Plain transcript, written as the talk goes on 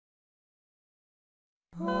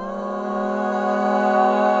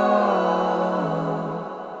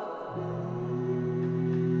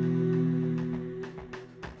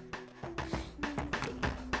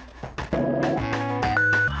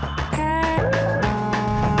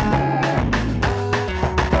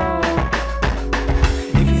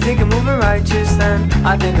Righteous, then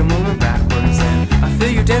I think I'm moving backwards, and I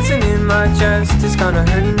feel you dancing in my chest. It's kinda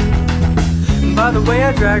hurting. By the way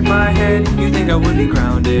I drag my head, you think I would be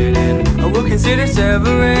grounded, and I will consider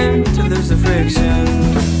severing to lose the friction.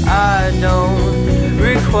 I don't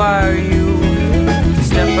require you to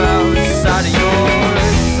step outside of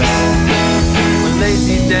yourself. When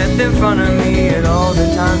lazy death in front of me, and all the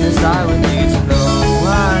time that I would need to know.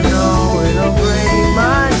 I know it'll break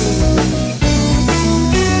my knees.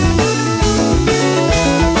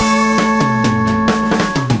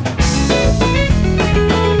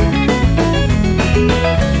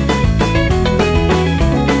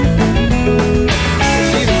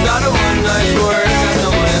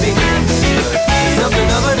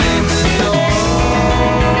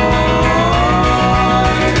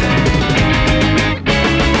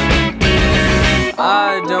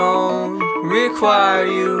 Require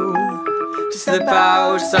you to slip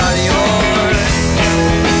outside of yours.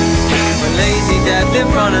 When lazy death in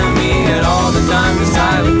front of me, and all the time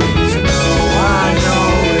beside me, so I know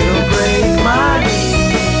it'll break my knees.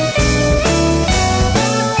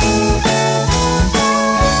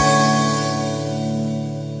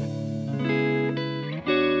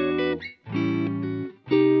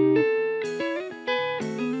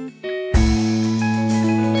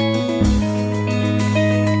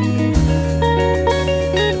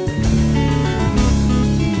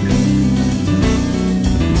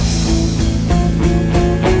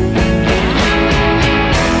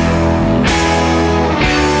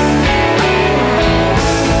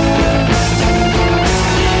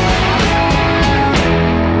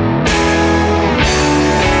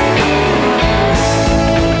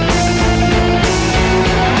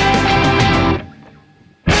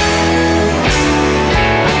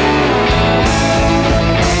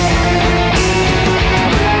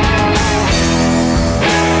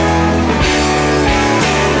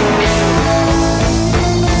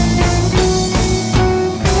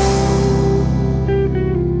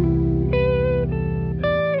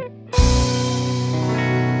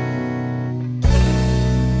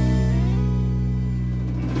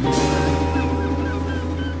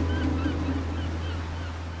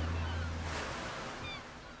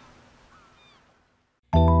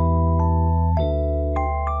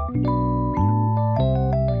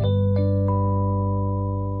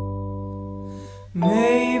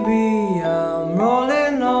 Maybe I'm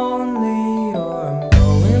rolling lonely, or I'm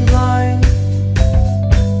going blind.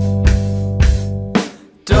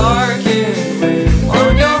 Darkened with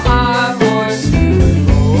on your high horse, spewing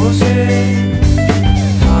bullshit.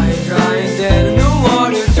 High and dry and dead in the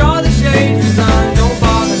water, draw the shade, 'cause I don't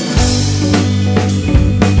bother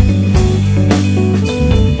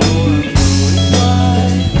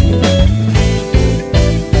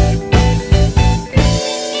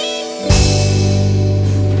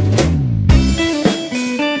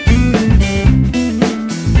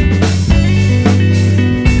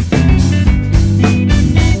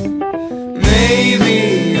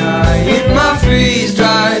freeze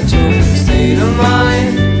dried to a state of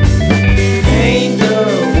mind. Paint the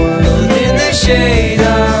world in the shade I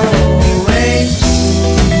always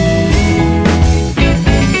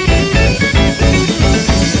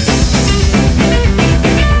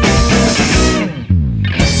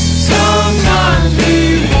sometimes we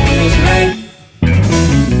was right.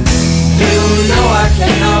 You know I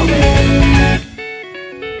cannot wait.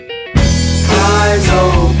 Eyes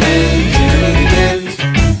open till it begins.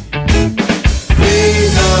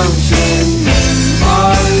 Presumption,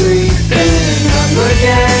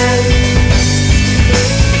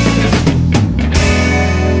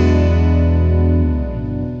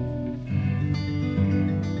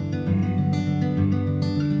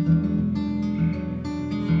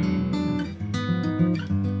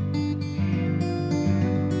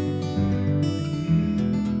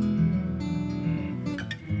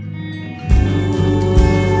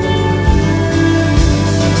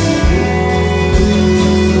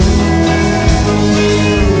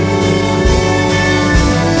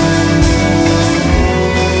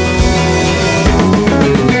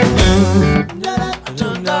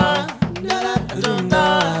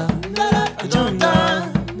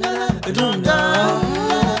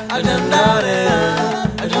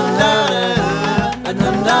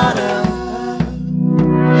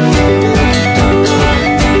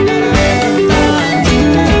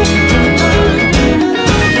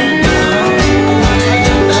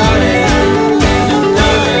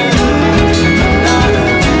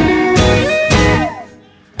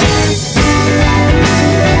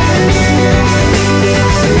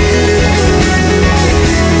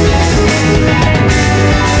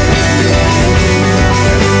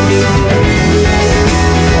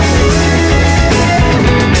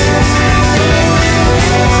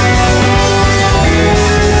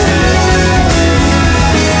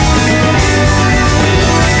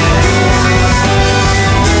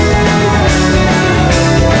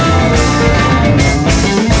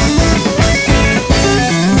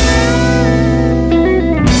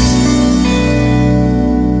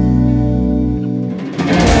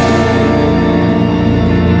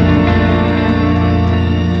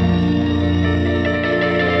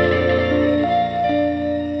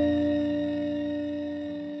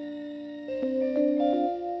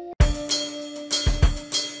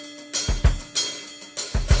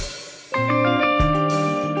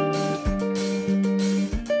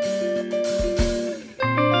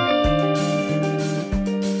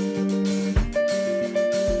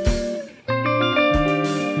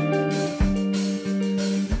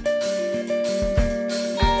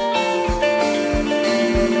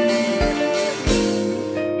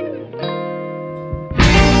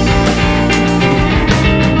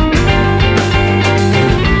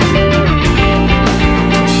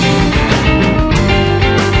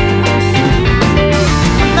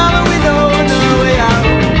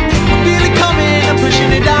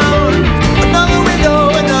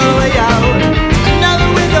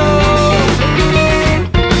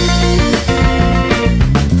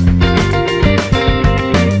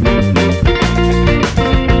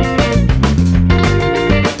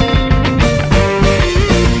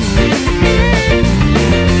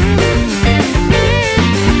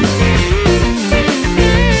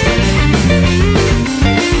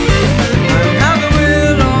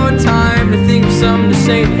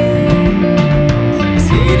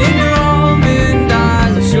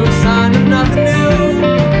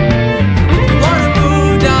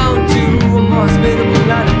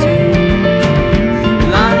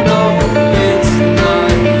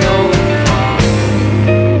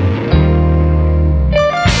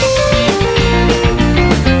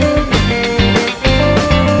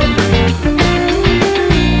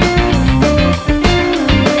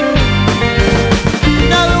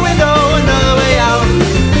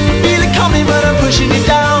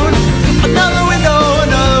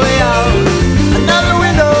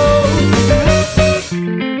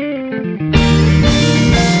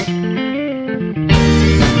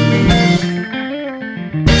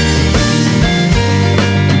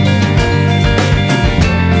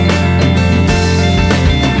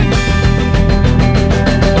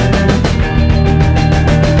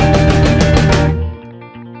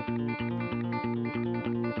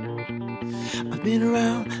 I've been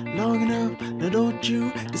around long enough, now don't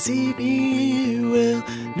you deceive me. You will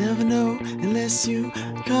never know unless you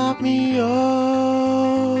cut me open.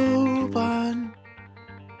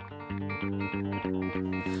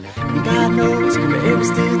 God knows for every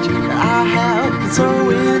stitch that I have been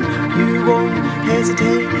sewing, you won't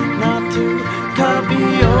hesitate not to cut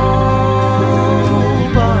me open.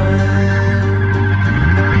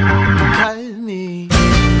 Cut me.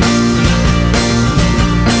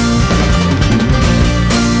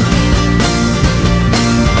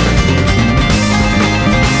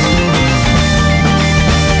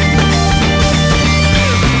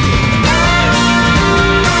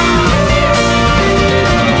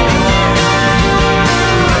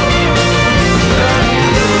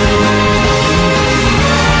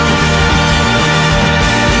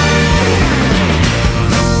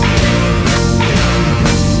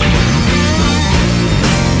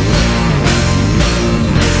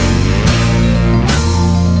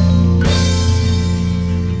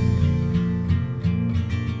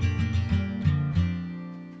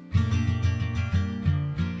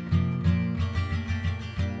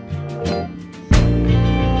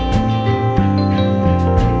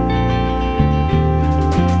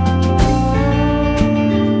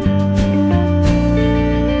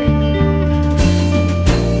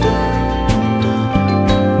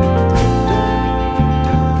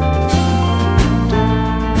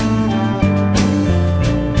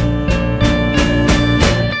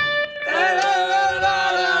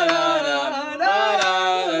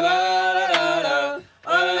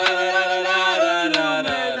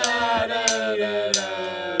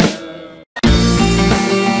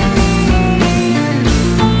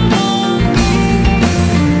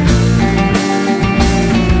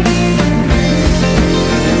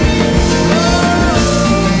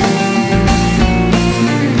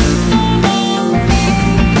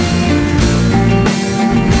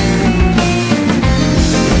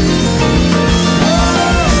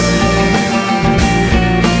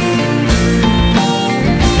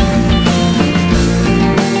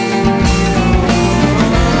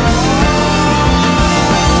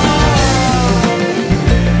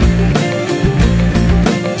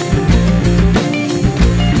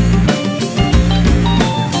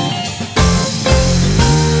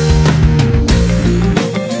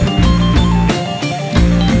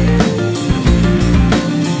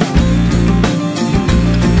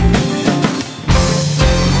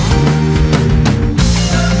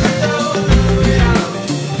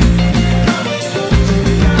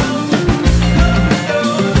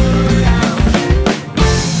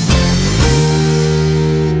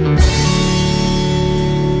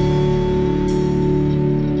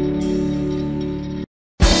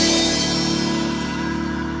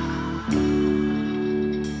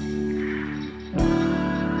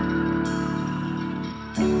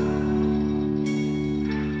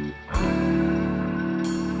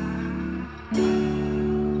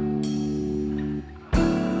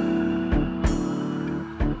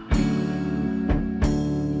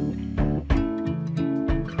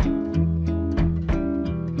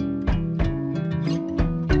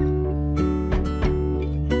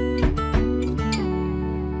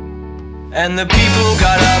 And the people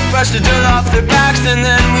got up, brushed the dirt off their backs, and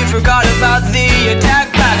then we forgot about the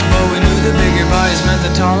attack packs. But we knew the bigger bodies meant the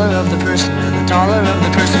taller of the person, and the taller of the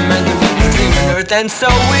person meant that we were dreaming Earth. And so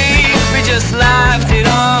we just laughed it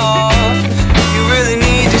off. You really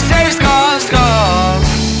need to say skull, skull.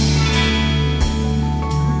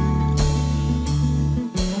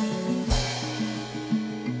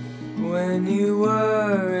 When you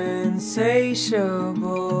were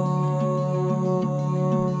insatiable,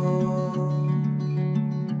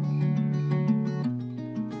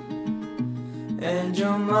 and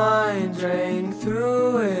your mind drank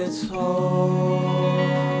through its hole,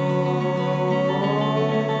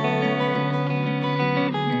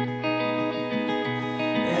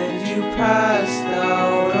 and you passed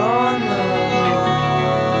out on the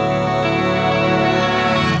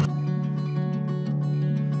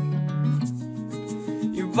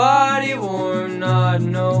line. Your body warm, not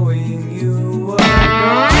knowing you were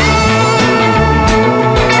gone.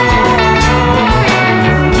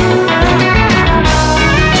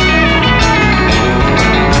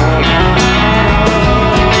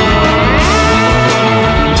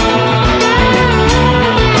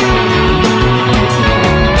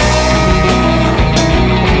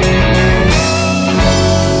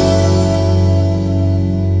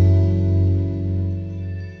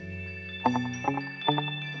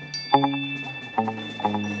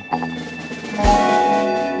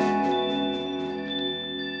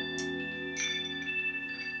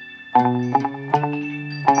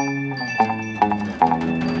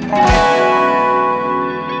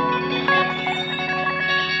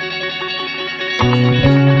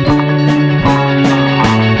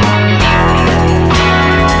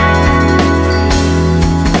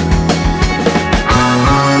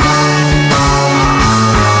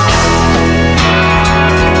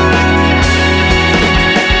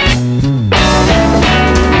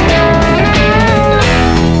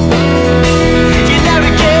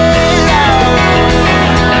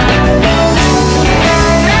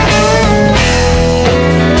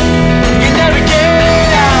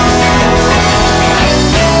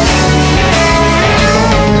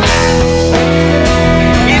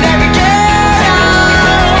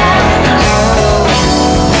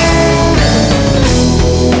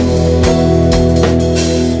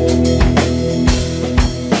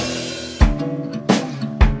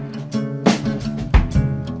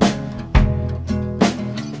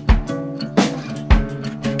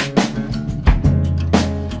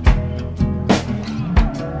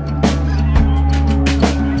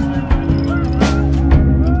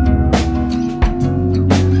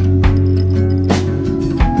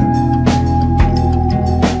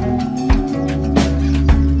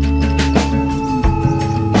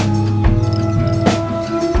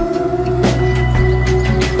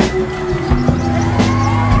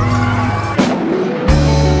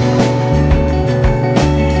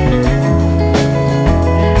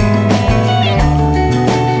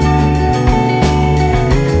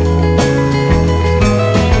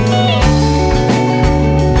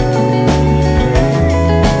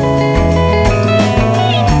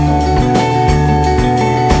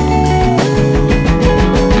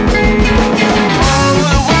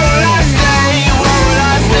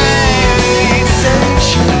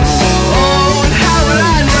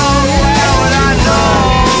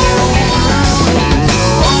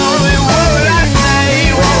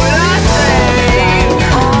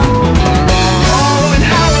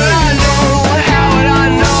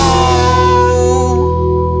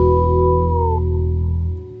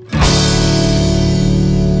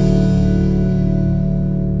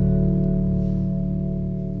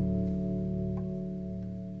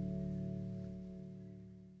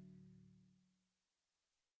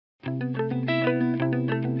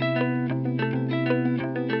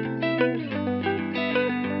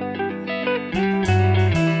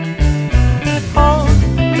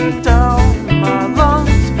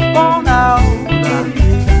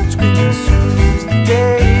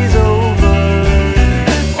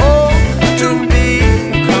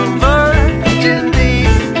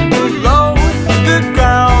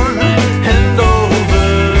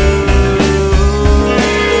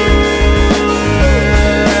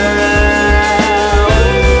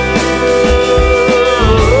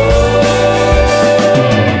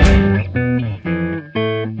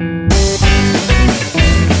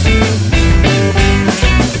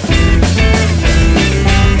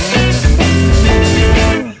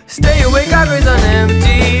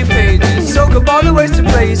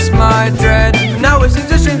 my dread. Now it seems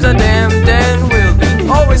the streams are damn dead. We'll be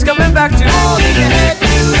always coming back to holding your head.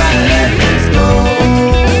 You gotta let this go.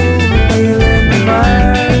 Feeling the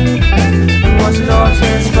mire and watch it all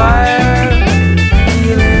transpire.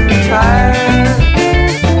 Feeling tired.